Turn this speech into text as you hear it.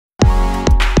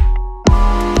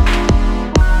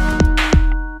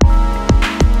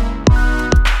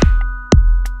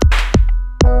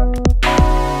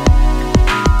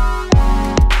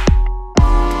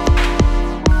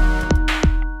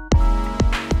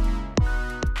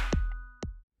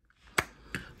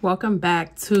Welcome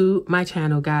back to my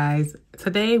channel, guys.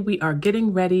 Today we are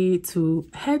getting ready to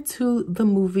head to the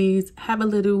movies, have a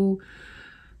little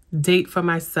date for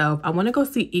myself. I want to go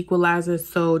see Equalizer,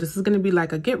 so this is going to be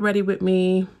like a get ready with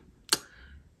me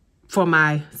for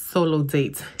my solo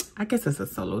date. I guess it's a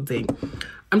solo date.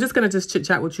 I'm just going to just chit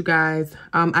chat with you guys.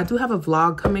 I do have a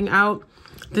vlog coming out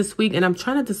this week, and I'm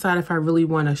trying to decide if I really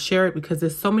want to share it because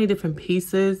there's so many different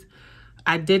pieces.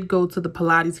 I did go to the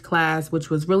Pilates class, which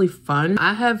was really fun.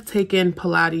 I have taken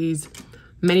Pilates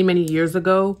many, many years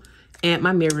ago, and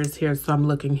my mirror is here, so I'm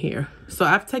looking here. So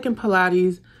I've taken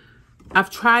Pilates.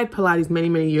 I've tried Pilates many,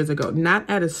 many years ago, not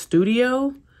at a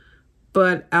studio,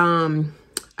 but I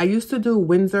used to do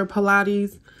Windsor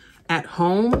Pilates at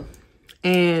home.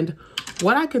 And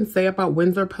what I can say about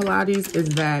Windsor Pilates is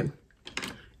that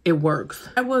it works.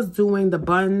 I was doing the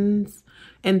buns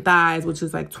and thighs, which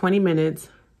is like 20 minutes.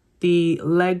 The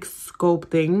leg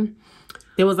sculpting,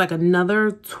 there was like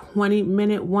another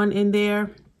 20-minute one in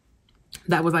there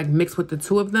that was like mixed with the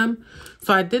two of them.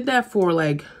 So I did that for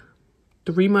like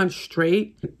 3 months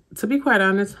straight. To be quite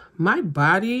honest, my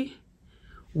body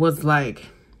was like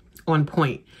on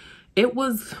point. It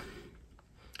was,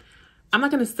 I'm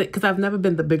not gonna say, because I've never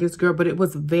been the biggest girl, but it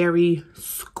was very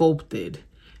sculpted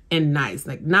and nice.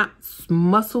 Like not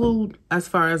muscled as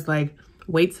far as like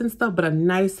weights and stuff, but a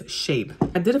nice shape.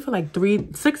 I did it for like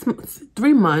 3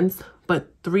 months,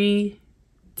 but 2 to 3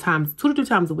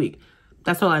 times a week.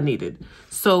 That's all I needed.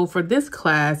 So for this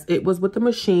class, it was with the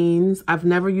machines. I've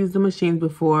never used the machines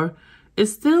before. It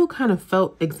still kind of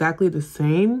felt exactly the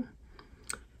same,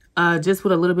 just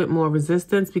with a little bit more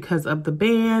resistance because of the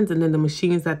bands and then the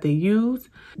machines that they use.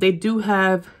 They do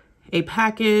have a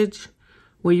package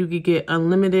where you could get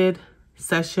unlimited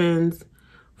sessions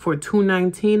for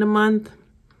 $219 a month.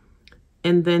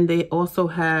 And then they also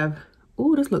have,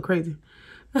 oh, this look crazy.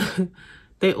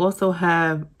 They also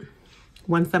have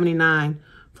 $179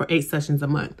 for 8 sessions a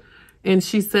month. And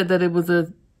she said that it was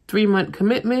a 3-month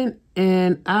commitment.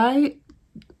 And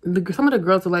some of the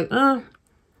girls were like,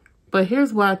 but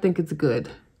here's why I think it's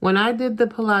good. When I did the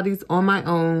Pilates on my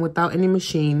own without any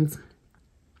machines,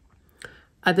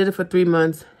 I did it for 3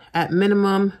 months. At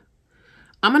minimum,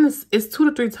 it's 2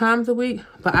 to 3 times a week,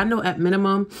 but I know at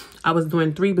minimum I was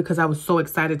doing 3 because I was so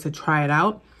excited to try it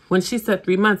out. When she said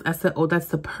 3 months, I said, oh, that's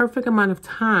the perfect amount of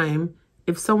time.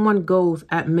 If someone goes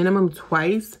at minimum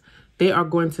twice, they are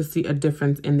going to see a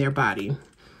difference in their body.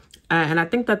 And I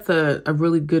think that's a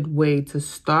really good way to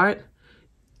start.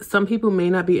 Some people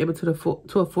may not be able to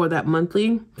afford that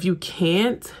monthly. If you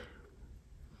can't,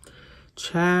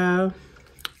 child,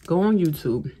 go on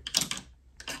YouTube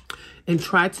and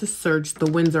try to search the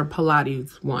Windsor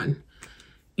Pilates one.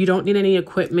 You don't need any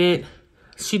equipment.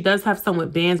 She does have some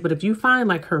with bands, but if you find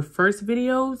like her first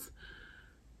videos,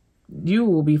 you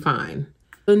will be fine.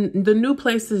 The new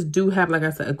places do have, like I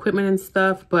said, equipment and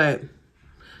stuff, but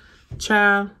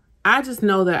child, I just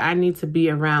know that I need to be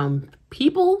around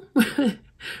people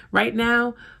right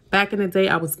now. Back in the day,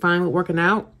 I was fine with working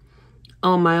out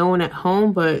on my own at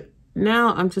home, but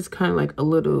now I'm just kind of like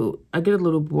I get a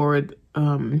little bored.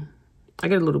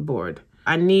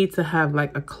 I need to have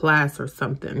like a class or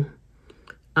something.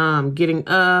 Getting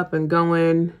up and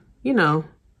going, you know,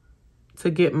 to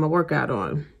get my workout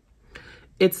on.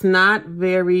 It's not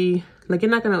very, like, you're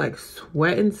not gonna like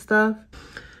sweat and stuff.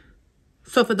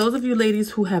 So for those of you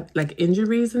ladies who have like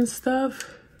injuries and stuff,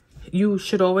 you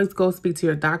should always go speak to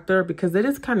your doctor because it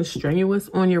is kind of strenuous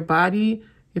on your body.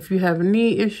 If you have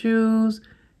knee issues,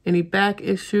 any back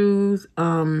issues,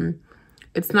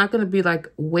 it's not going to be like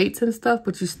weights and stuff,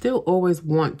 but you still always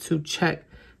want to check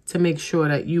to make sure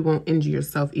that you won't injure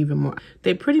yourself even more.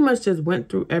 They pretty much just went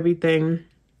through everything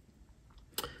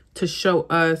to show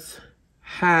us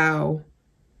how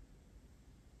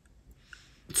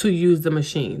to use the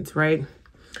machines, right?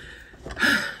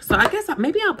 So I guess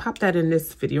maybe I'll pop that in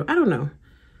this video. I don't know.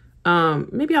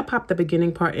 Maybe I'll pop the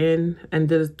beginning part in and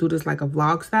do this like a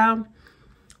vlog style.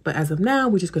 But as of now,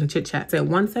 we're just going to chit chat. So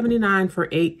 $179 for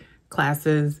 8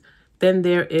 classes. Then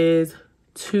there is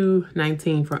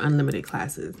 $219 for unlimited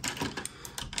classes.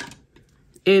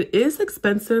 It is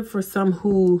expensive for some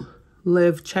who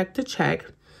live check to check,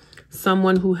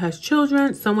 someone who has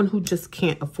children, someone who just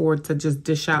can't afford to just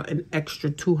dish out an extra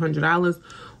 $200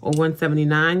 or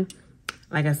 $179.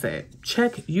 Like I said,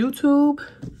 check YouTube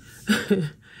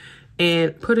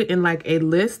and put it in like a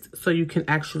list so you can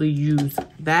actually use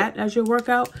that as your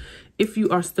workout if you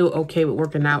are still okay with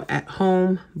working out at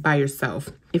home by yourself.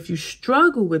 If you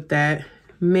struggle with that,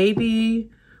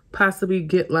 maybe possibly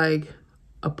get like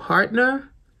a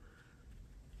partner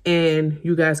and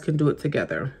you guys can do it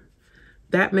together.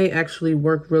 That may actually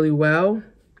work really well.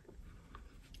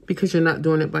 because you're not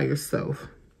doing it by yourself.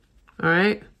 All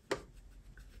right.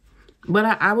 But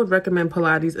I would recommend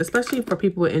Pilates, especially for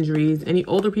people with injuries, any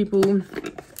older people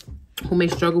who may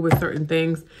struggle with certain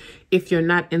things. If you're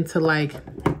not into like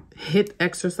HIIT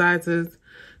exercises,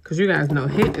 because you guys know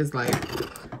HIIT is like,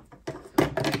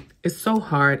 it's so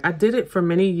hard. I did it for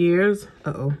many years.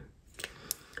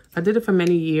 I did it for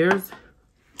many years,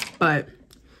 but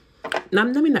now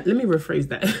let me rephrase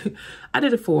that. I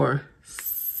did it for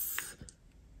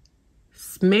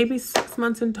maybe 6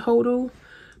 months in total.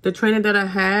 The trainer that I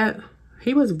had,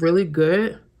 he was really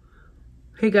good.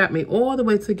 He got me all the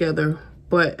way together,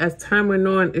 but as time went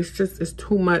on, it's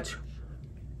too much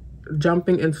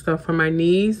jumping and stuff for my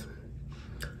knees.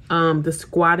 The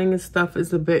squatting and stuff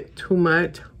is a bit too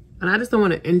much, and I just don't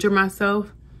want to injure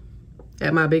myself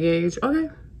at my big age. Okay,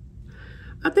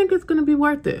 I think it's gonna be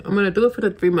worth it. I'm gonna do it for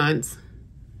the 3 months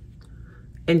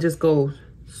and just go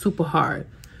super hard.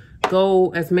 Go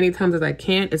as many times as I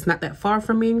can. It's not that far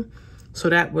from me, so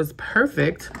that was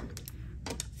perfect.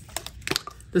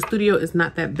 The studio is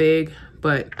not that big,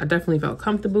 but I definitely felt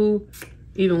comfortable,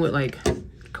 even with like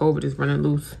COVID is running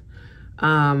loose.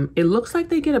 It looks like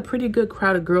they get a pretty good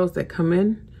crowd of girls that come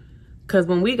in, because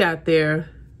when we got there,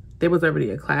 there was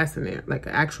already a class in there, like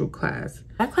an actual class.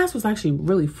 That class was actually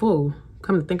really full,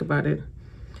 come to think about it.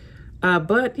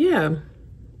 But yeah,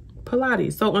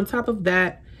 Pilates. So on top of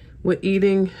that, we're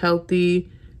eating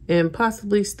healthy and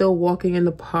possibly still walking in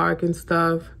the park and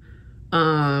stuff.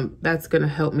 That's gonna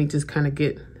help me just kind of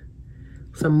get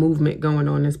some movement going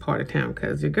on this part of town,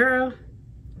 because your girl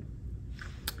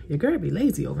be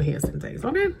lazy over here some days,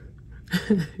 okay?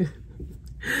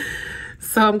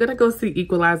 So I'm gonna go see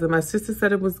Equalizer. My sister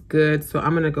said it was good, so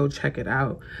I'm gonna go check it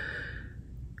out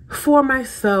for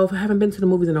myself. I haven't been to the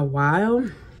movies in a while.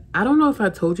 I don't know if I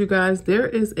told you guys, there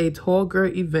is a tall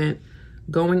girl event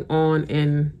going on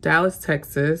in Dallas,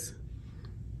 Texas.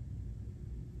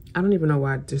 I don't even know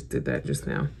why I just did that just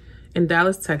now. In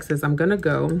Dallas, Texas, I'm gonna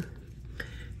go.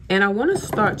 And I wanna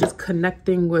start just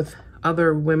connecting with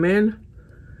other women,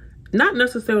 not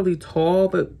necessarily tall,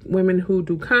 but women who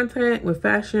do content with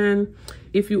fashion.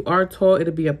 If you are tall,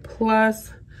 it'll be a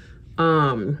plus.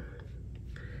 You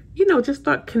know, just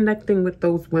start connecting with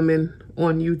those women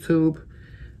on YouTube.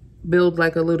 Build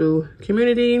like a little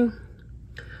community.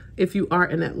 If you are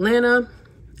in Atlanta,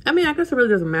 I mean, I guess it really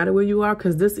doesn't matter where you are,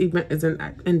 because this event is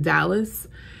in Dallas,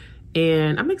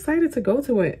 and I'm excited to go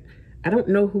to it. I don't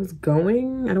know who's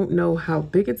going. I don't know how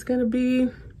big it's gonna be,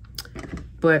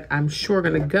 but I'm sure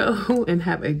gonna go and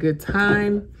have a good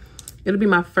time. It'll be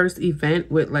my first event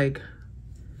with like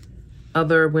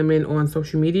other women on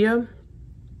social media,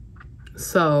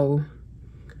 so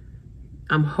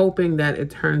I'm hoping that it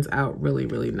turns out really,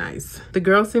 really nice. The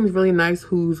girl seems really nice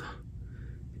whose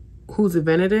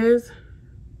event it is.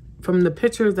 From the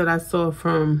pictures that I saw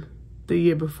from the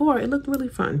year before, it looked really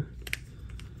fun.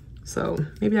 So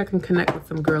maybe I can connect with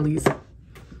some girlies,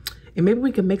 and maybe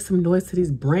we can make some noise to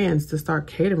these brands to start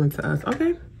catering to us.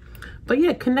 Okay. But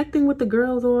yeah, connecting with the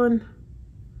girls on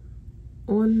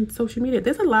social media.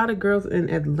 There's a lot of girls in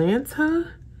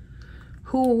Atlanta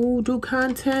who do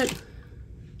content.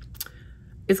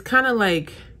 It's kind of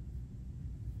like,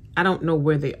 I don't know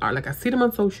where they are. Like, I see them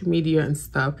on social media and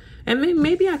stuff, and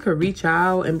maybe I could reach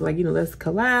out and be like, you know, let's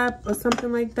collab or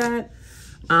something like that.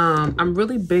 I'm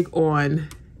really big on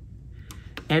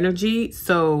energy,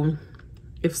 so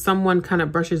if someone kind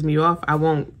of brushes me off, I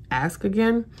won't ask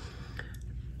again.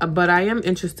 But I am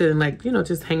interested in, like, you know,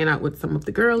 just hanging out with some of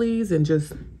the girlies and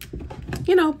just,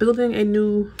 you know, building a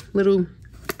new little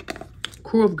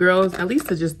crew of girls, at least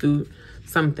to just do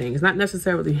some things. Not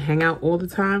necessarily hang out all the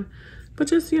time, but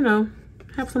just, you know,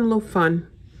 have some little fun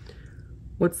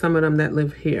with some of them that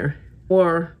live here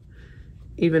or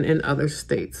even in other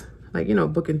states. Like, you know,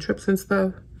 booking trips and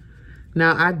stuff.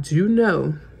 Now, I do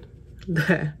know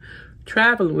that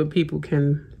traveling with people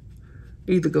can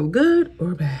either go good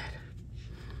or bad.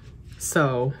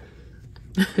 So,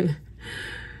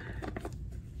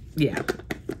 yeah.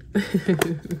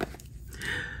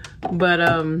 But,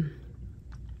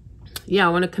 yeah, I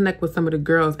want to connect with some of the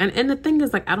girls. And the thing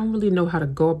is, like, I don't really know how to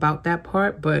go about that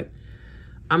part, but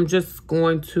I'm just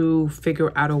going to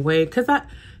figure out a way. Because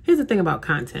here's the thing about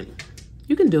content.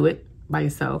 You can do it by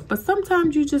yourself, but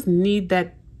sometimes you just need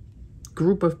that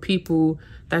group of people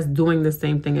that's doing the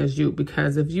same thing as you.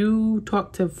 Because if you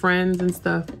talk to friends and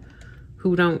stuff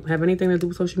who don't have anything to do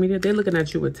with social media, they're looking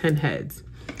at you with 10 heads.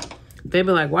 They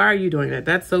be like, why are you doing that?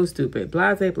 That's so stupid.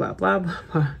 Blah, blah, blah, blah,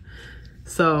 blah.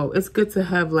 So it's good to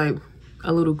have like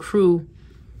a little crew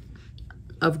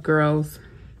of girls,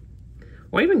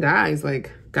 or even guys,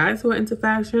 like guys who are into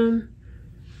fashion,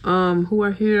 who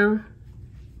are here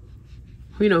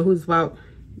you know, who's about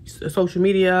social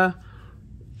media,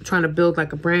 trying to build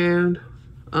like a brand,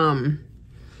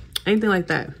 anything like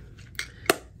that.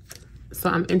 So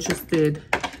I'm interested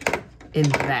in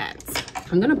that.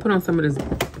 I'm gonna put on some of this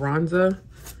bronzer.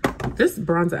 This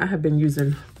bronzer I have been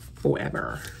using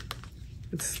forever.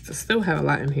 It's still have a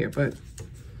lot in here, but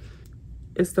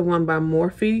it's the one by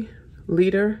Morphe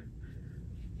Leader.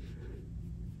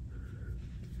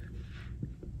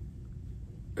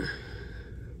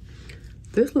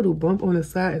 This little bump on the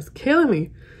side is killing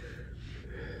me.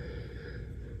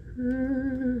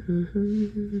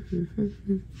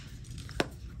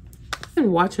 I've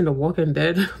been watching The Walking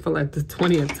Dead for like the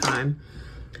 20th time,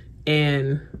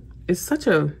 and it's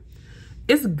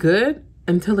good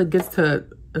until it gets to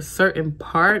a certain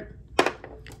part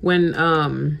when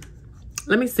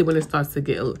let me see when it starts to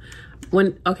get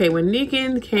when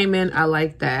Negan came in. I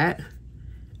liked that.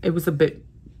 It was a bit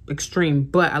extreme,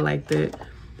 but I liked it.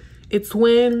 It's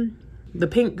when the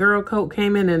pink girl coat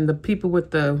came in and the people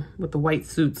with the white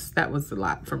suits, that was a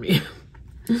lot for me.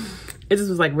 It just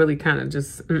was like really kind of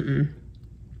just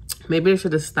maybe they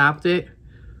should have stopped it.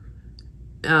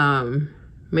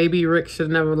 Maybe Rick should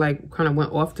have never like kind of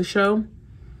went off the show.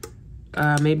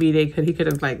 Maybe he could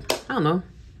have like, I don't know,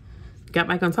 got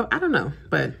back on top. I don't know,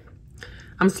 but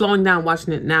I'm slowing down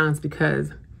watching it now. It's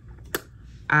because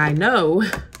I know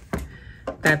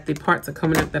that the parts are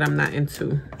coming up that I'm not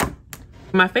into.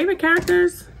 My favorite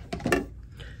characters,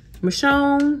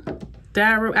 Michonne,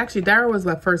 Darryl. Actually, Darryl was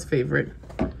my first favorite.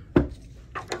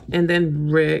 And then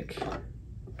Rick.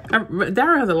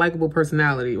 Darryl has a likable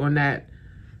personality on that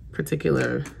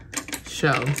particular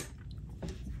show.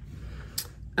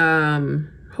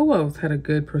 Who else had a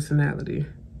good personality?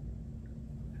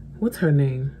 What's her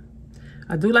name?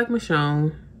 I do like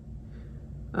Michonne.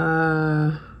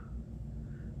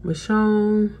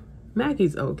 Michonne.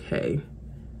 Maggie's okay.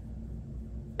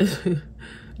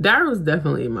 Daryl's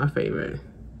definitely my favorite.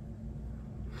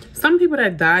 Some people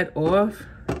that died off,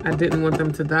 I didn't want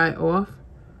them to die off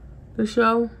the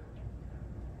show.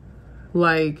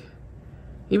 Like,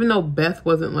 even though Beth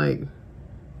wasn't like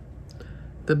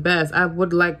the best, I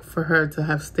would like for her to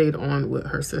have stayed on with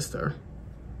her sister.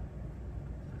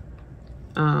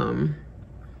 And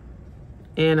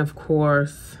of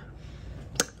course,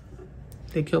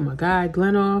 they killed my guy,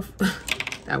 Glenn, off.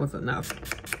 That was enough.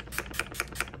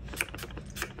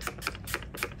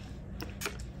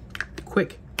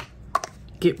 Quick,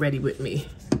 get ready with me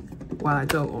while I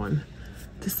go on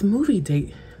this movie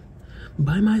date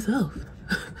by myself.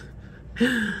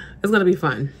 It's gonna be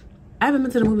fun. I haven't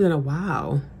been to the movie in a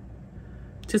while.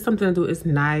 Just something to do. It's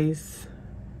nice.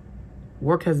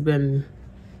 Work has been,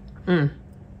 I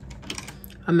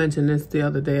mentioned this the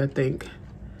other day, I think.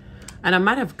 And I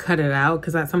might have cut it out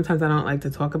because sometimes I don't like to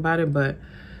talk about it, but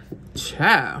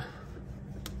ciao.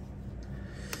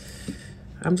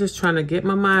 I'm just trying to get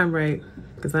my mind right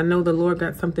because I know the Lord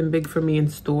got something big for me in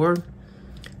store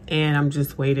and I'm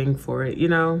just waiting for it, you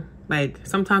know? Like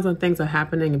sometimes when things are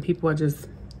happening and people are just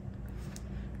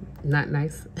not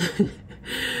nice,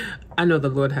 I know the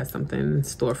Lord has something in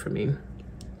store for me.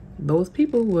 Those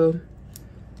people will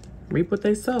reap what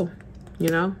they sow, you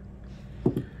know?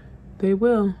 They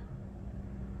will.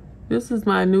 This is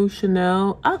my new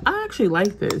Chanel. I actually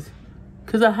like this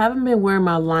because I haven't been wearing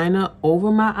my liner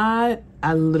over my eye.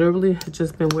 I literally have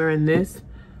just been wearing this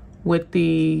with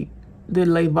the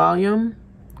Le Volume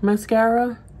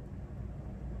mascara.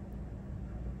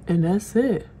 And that's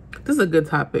it. This is a good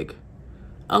topic.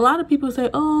 A lot of people say,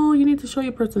 oh, you need to show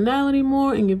your personality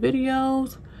more in your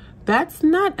videos. That's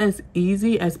not as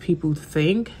easy as people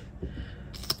think.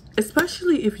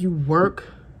 Especially if you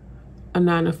work a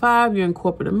 9-to-5, you're in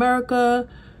corporate America,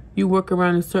 you work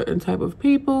around a certain type of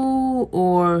people,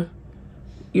 or,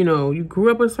 you know, you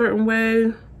grew up a certain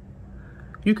way.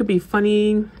 You could be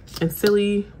funny and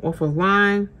silly off of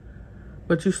line,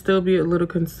 but you still be a little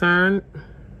concerned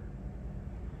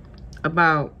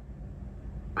about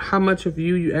how much of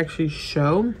you actually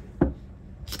show.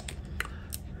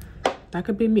 That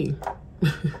could be me.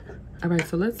 All right,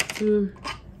 so let's do,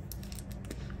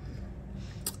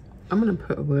 I'm gonna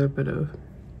put a little bit of,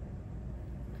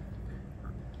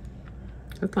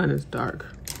 this line is dark.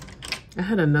 I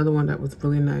had another one that was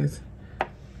really nice.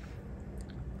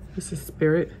 This is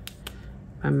Spirit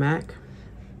by MAC.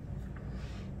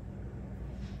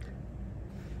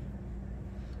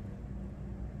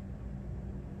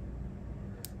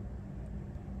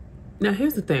 Now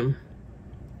here's the thing.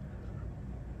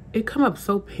 It come up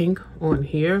so pink on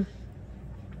here,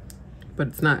 but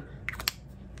it's not.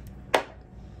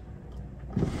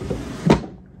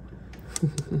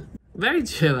 Very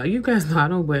chill. You guys know I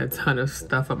don't wear a ton of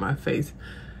stuff on my face.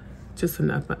 just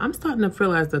enough. But I'm starting to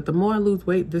realize that the more I lose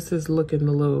weight, this is looking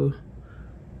a little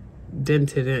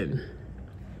dented in.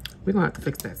 We're gonna have to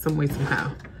fix that some way,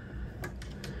 somehow.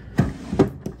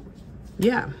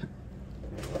 Yeah.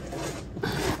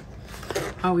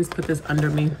 I always put this under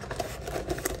me.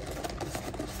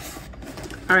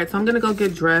 All right, so I'm gonna go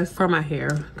get dressed for my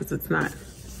hair because it's not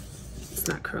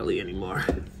curly anymore.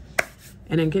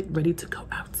 And then get ready to go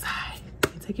outside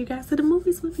and take you guys to the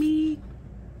movies with me.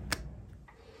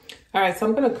 All right, so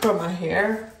I'm gonna curl my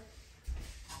hair.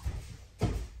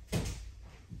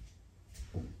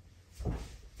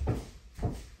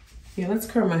 Yeah, let's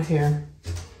curl my hair.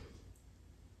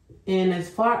 And as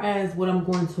far as what I'm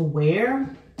going to wear,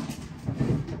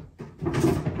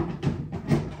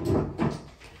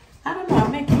 I don't know, I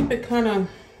may keep it kind of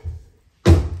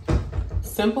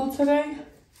simple today.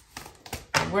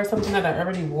 Wear something that I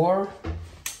already wore.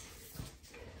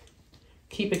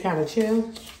 Keep it kind of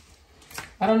chill.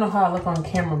 I don't know how I look on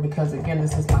camera because, again,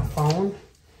 this is my phone.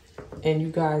 And you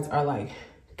guys are like,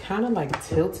 kind of like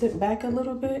tilted back a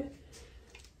little bit.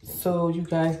 So you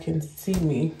guys can see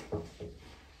me.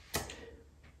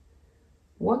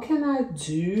 What can I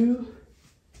do?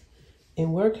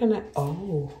 And where can I,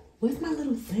 oh, where's my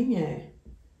little thing at?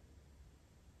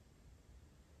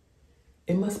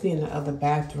 It must be in the other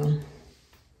bathroom.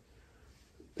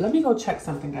 Let me go check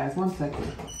something, guys. 1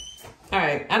 second. All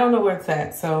right, I don't know where it's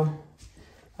at, so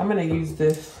I'm gonna use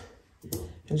this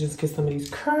and just get some of these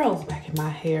curls back in my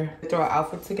hair. Throw an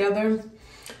outfit together.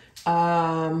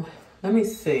 Let me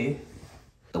see.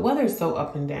 The weather is so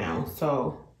up and down,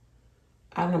 so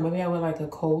I don't know, maybe I wear like a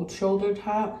cold shoulder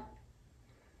top.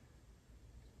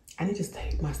 I need to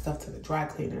take my stuff to the dry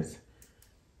cleaners.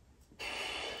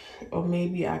 Or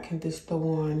maybe I can just throw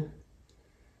on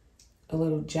a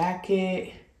little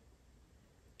jacket,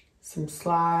 some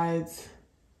slides,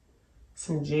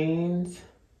 some jeans.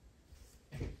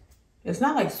 It's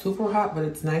not like super hot, but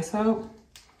it's nice out.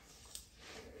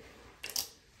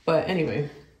 But anyway.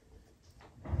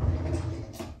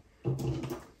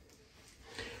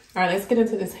 All right, let's get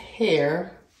into this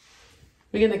hair.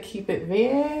 We're gonna keep it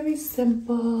very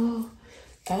simple,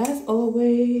 as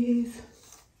always.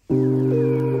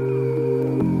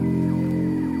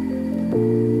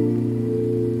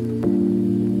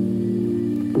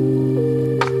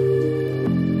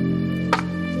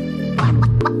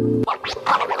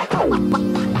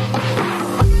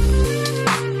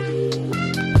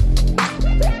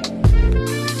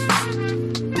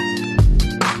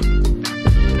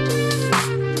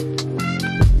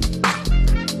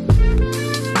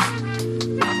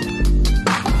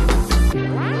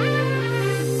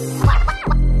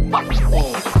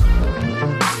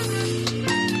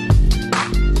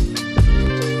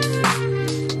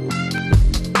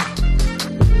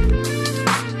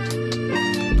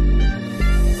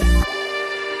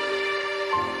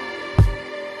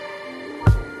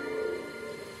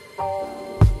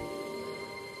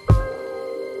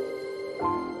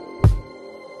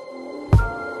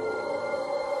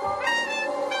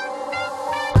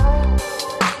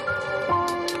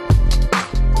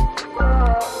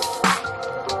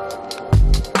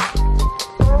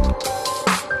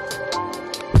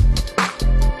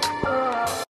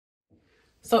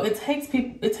 So it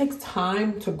takes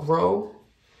time to grow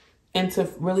and to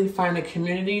really find a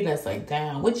community that's like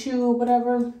down with you,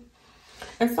 whatever.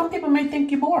 And some people may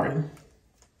think you're boring.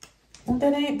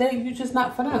 You're just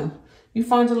not for them. You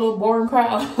find your little boring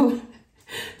crowd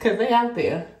because they out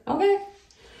there, okay?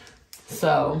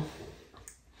 So,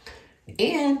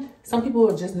 and some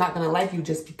people are just not gonna like you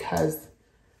just because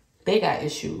they got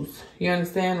issues. You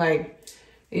understand? Like,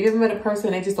 if you ever met a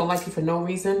person, they just don't like you for no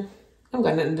reason, don't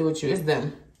got nothing to do with you, it's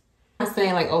them. I'm not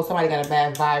saying like, oh, somebody got a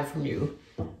bad vibe from you.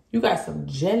 You got some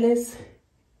jealous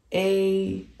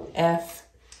AF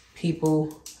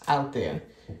people out there.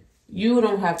 You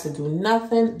don't have to do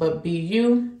nothing but be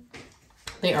you.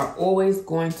 They are always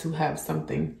going to have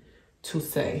something to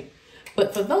say.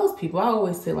 But for those people, I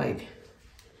always say like,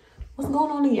 what's going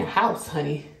on in your house,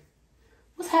 honey?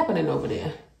 What's happening over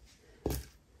there?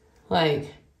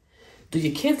 Like, do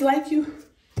your kids like you?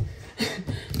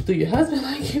 Do your husband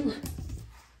like you?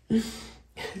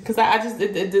 Because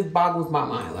it just boggles my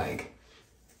mind.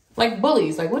 Like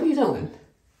bullies. Like, what are you doing?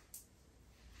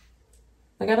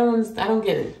 Like, I don't understand. I don't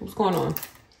get it. What's going on?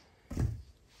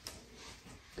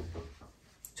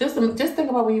 Just think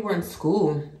about when you were in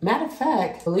school. Matter of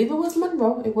fact, I believe it was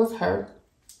Monroe. It was her.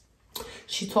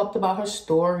 She talked about her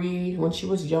story when she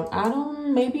was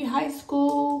young. Maybe high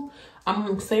school.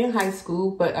 I'm saying high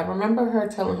school, but I remember her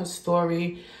telling her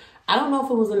story. I don't know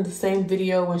if it was in the same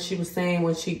video when she was saying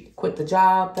when she quit the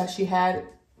job that she had.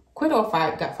 Quit or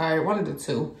got fired, one of the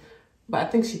two. but I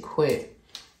think she quit.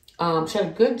 She had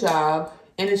a good job.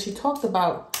 And then she talked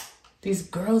about these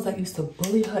girls that used to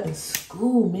bully her in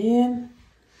school, man.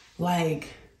 Like,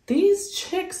 these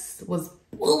chicks was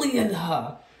bullying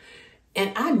her.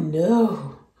 And I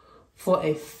know for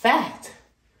a fact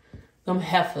them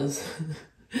heifers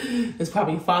is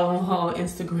probably following her on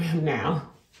Instagram now.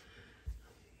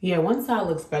 Yeah, one side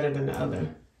looks better than the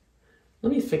other.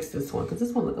 Let me fix this one, because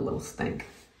this one look a little stank.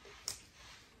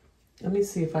 Let me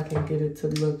see if I can get it to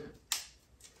look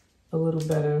a little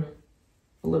better,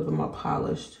 a little bit more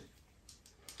polished.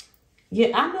 Yeah,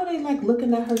 I know they like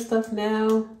looking at her stuff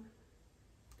now,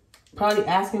 probably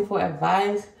asking for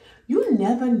advice. You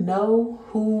never know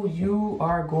who you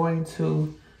are going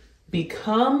to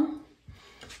become.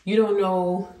 You don't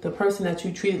know the person that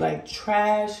you treat like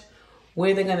trash,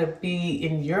 where they're gonna be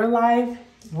in your life.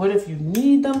 What if you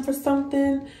need them for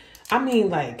something? I mean,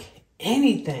 like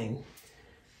anything.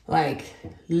 Like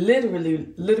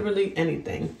literally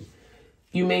anything.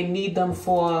 You may need them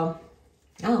for,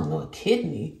 I don't know, a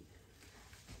kidney.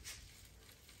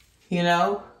 You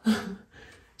know?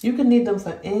 You can need them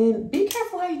for, and be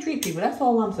careful how you treat people. That's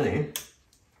all I'm saying.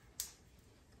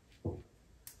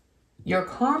 Your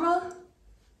karma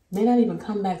may not even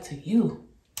come back to you.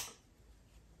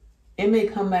 It may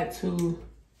come back to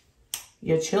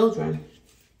your children.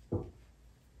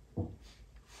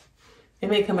 It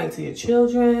may come back to your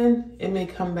children. It may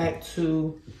come back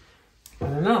to, I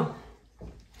don't know.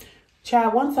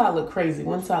 Child, one side look crazy.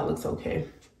 One side looks okay.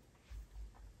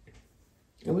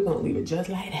 And we're going to leave it just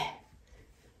like that.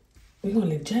 We're going to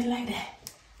leave it just like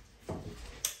that.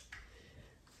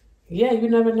 Yeah, you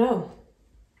never know.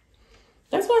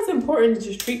 That's why it's important to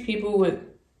just treat people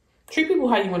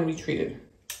how you want to be treated.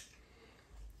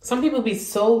 Some people be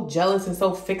so jealous and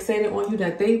so fixated on you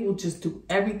that they will just do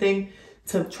everything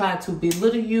to try to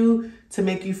belittle you, to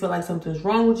make you feel like something's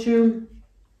wrong with you.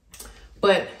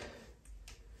 But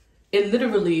it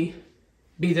literally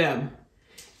be them.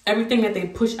 Everything that they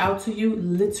push out to you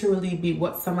literally be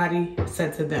what somebody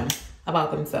said to them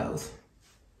about themselves.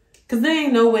 Because there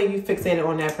ain't no way you fixated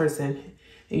on that person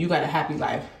and you got a happy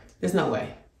life. There's no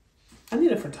way. I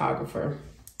need a photographer.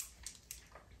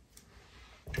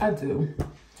 I do.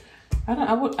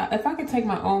 I would, if I could take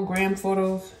my own gram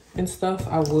photos and stuff,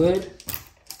 I would.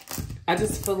 I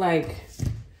just feel like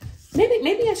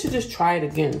maybe I should just try it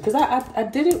again, because I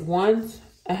did it once.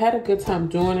 I had a good time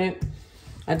doing it.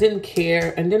 I didn't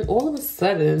care, and then all of a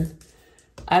sudden,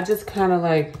 I just kind of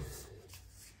like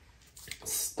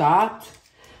stopped.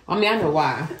 I mean, I know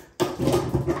why.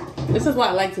 This is why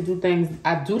I like to do things.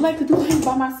 I do like to do things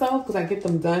by myself because I get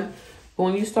them done. But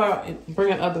when you start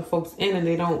bringing other folks in and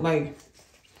they don't like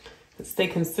stay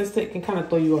consistent, it can kind of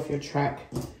throw you off your track.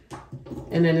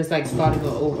 And then it's like starting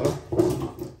all over.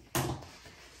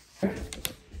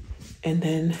 And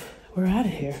then we're out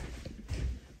of here.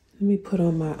 Let me put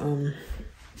on my,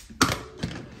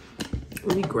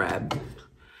 let me grab, I'm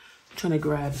trying to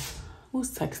grab,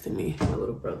 who's texting me? My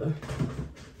little brother.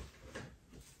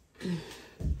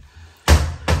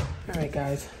 All right,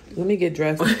 guys, let me get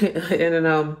dressed. And then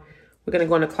we're gonna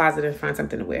go in the closet and find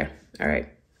something to wear. All right.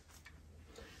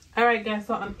 All right, guys,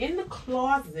 so I'm in the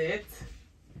closet.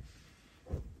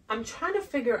 I'm trying to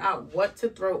figure out what to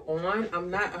throw on. I'm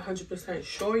not 100%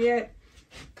 sure yet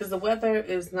because the weather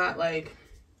is not like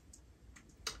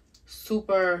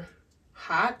super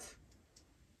hot,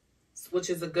 which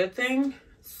is a good thing.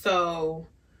 So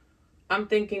I'm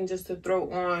thinking just to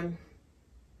throw on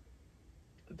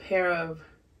a pair of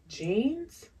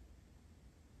jeans.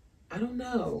 I don't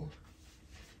know.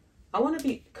 I want to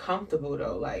be comfortable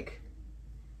though, like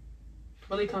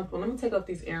really comfortable. Let me take off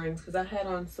these earrings because I had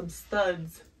on some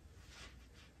studs.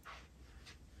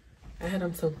 I had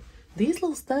on these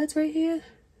little studs right here.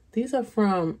 These are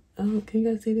from, oh, can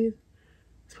you guys see these?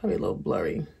 It's probably a little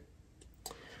blurry.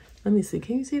 Let me see,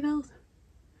 can you see those?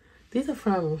 These are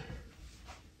from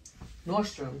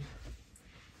Nordstrom.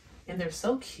 And they're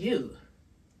so cute.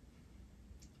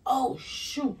 Oh,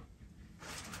 shoot.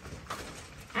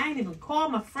 I ain't even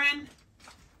called my friend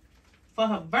for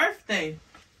her birthday.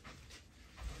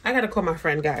 I gotta call my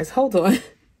friend, guys. Hold on.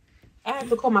 I have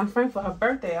to call my friend for her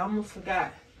birthday. I almost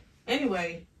forgot.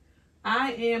 Anyway,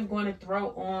 I am going to throw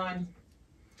on,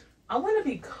 I want to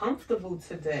be comfortable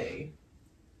today.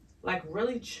 Like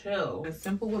really chill and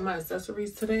simple with my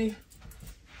accessories today.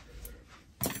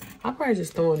 I'll probably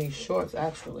just throw on these shorts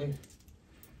actually.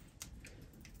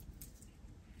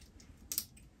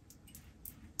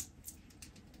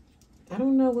 I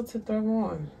don't know what to throw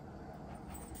on.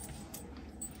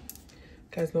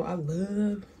 Guys know I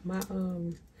love my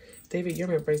David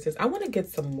Yurman bracelets. I want to get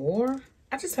some more.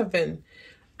 I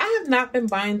I have not been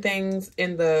buying things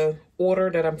in the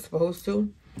order that I'm supposed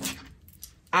to.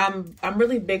 I'm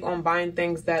really big on buying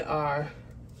things that's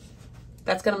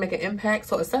gonna make an impact.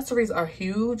 So accessories are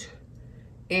huge,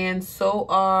 and so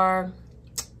are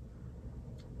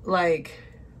like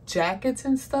jackets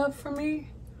and stuff for me.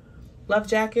 Love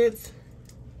jackets.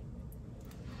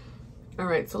 All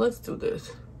right, so let's do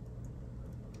this.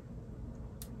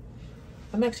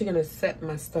 I'm actually gonna set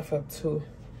my stuff up too,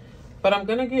 but I'm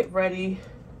gonna get ready.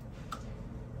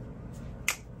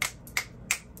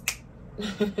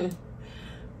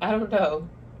 I don't know.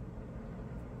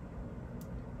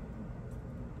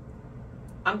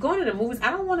 I'm going to the movies.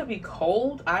 I don't want to be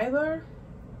cold either.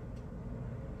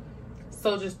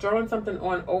 So just throwing something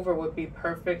on over would be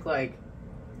perfect. Like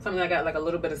something that got like a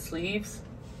little bit of sleeves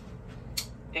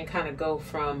and kind of go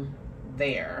from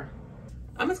there.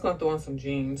 I'm just going to throw on some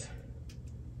jeans.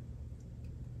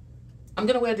 I'm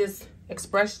going to wear this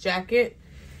Express jacket.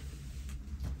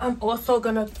 I'm also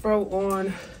going to throw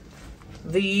on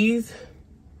these.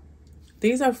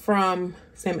 These are from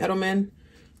Sam Edelman,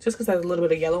 just because there's a little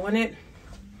bit of yellow in it.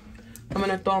 I'm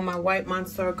going to throw on my white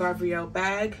Monster GRWM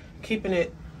bag, keeping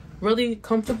it really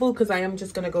comfortable because I am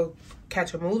just going to go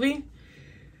catch a movie.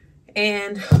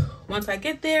 And once I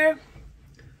get there,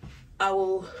 I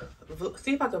will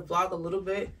see if I can vlog a little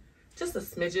bit, just a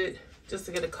smidget, just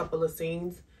to get a couple of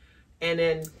scenes. And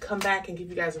then come back and give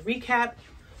you guys a recap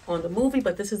on the movie.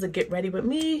 But this is a get ready with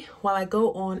me while I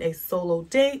go on a solo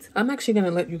date. I'm actually going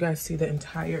to let you guys see the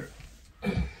entire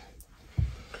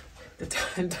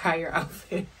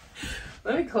outfit.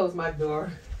 Let me close my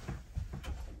door.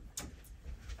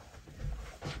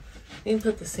 Let me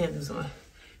put the sandals on.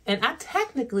 And I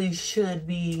technically should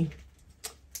be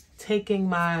taking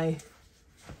my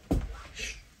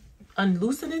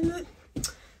unloosening it,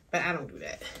 but I don't do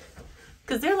that.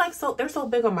 Cause they're so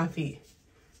big on my feet.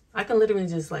 I can literally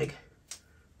just like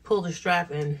pull the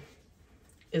strap and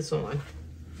it's on.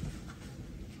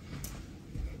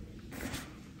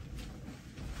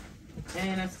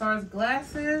 And as far as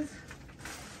glasses,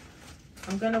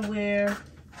 I'm gonna wear,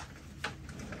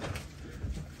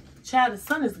 child, the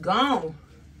sun is gone.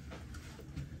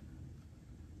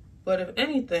 But if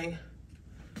anything,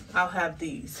 I'll have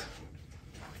these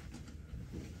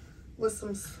with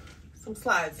some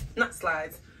slides, not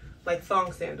slides, like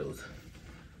thong sandals.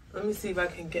 Let me see if I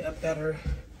can get a better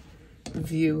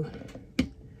view.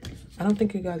 I don't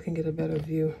think you guys can get a better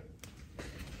view.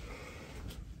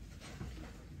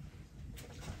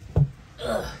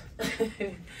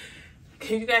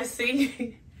 Can you guys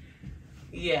see?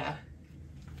 Yeah.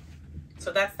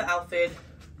 So that's the outfit.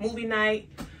 Movie night.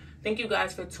 Thank you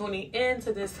guys for tuning in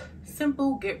to this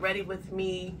simple get ready with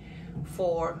me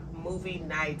for movie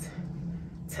night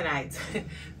tonight.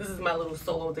 This is my little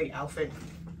solo date outfit.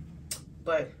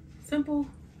 But simple,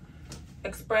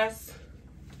 Express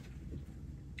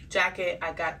jacket.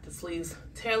 I got the sleeves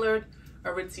tailored,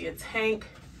 Aritzia tank,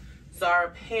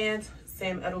 Zara pants,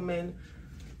 Sam Edelman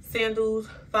sandals,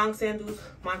 thong sandals,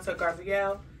 Monster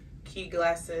GRWM, key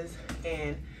glasses,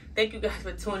 and thank you guys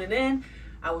for tuning in.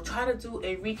 I will try to do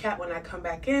a recap when I come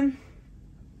back in.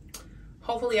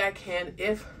 Hopefully I can.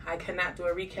 If I cannot do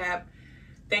a recap,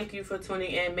 thank you for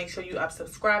tuning in. Make sure you are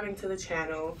subscribing to the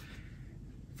channel.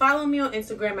 Follow me on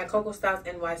Instagram at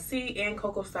Cocostylesnyc and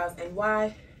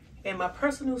Cocostylesny, and my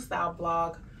personal style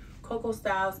blog,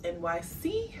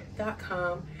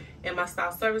 Cocostylesnyc.com, and my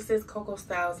style services,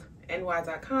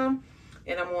 Cocostylesny.com,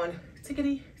 and I'm on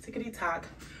TikTok,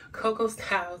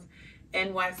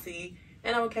 Cocostylesnyc,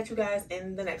 and I will catch you guys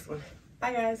in the next one.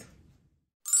 Bye guys.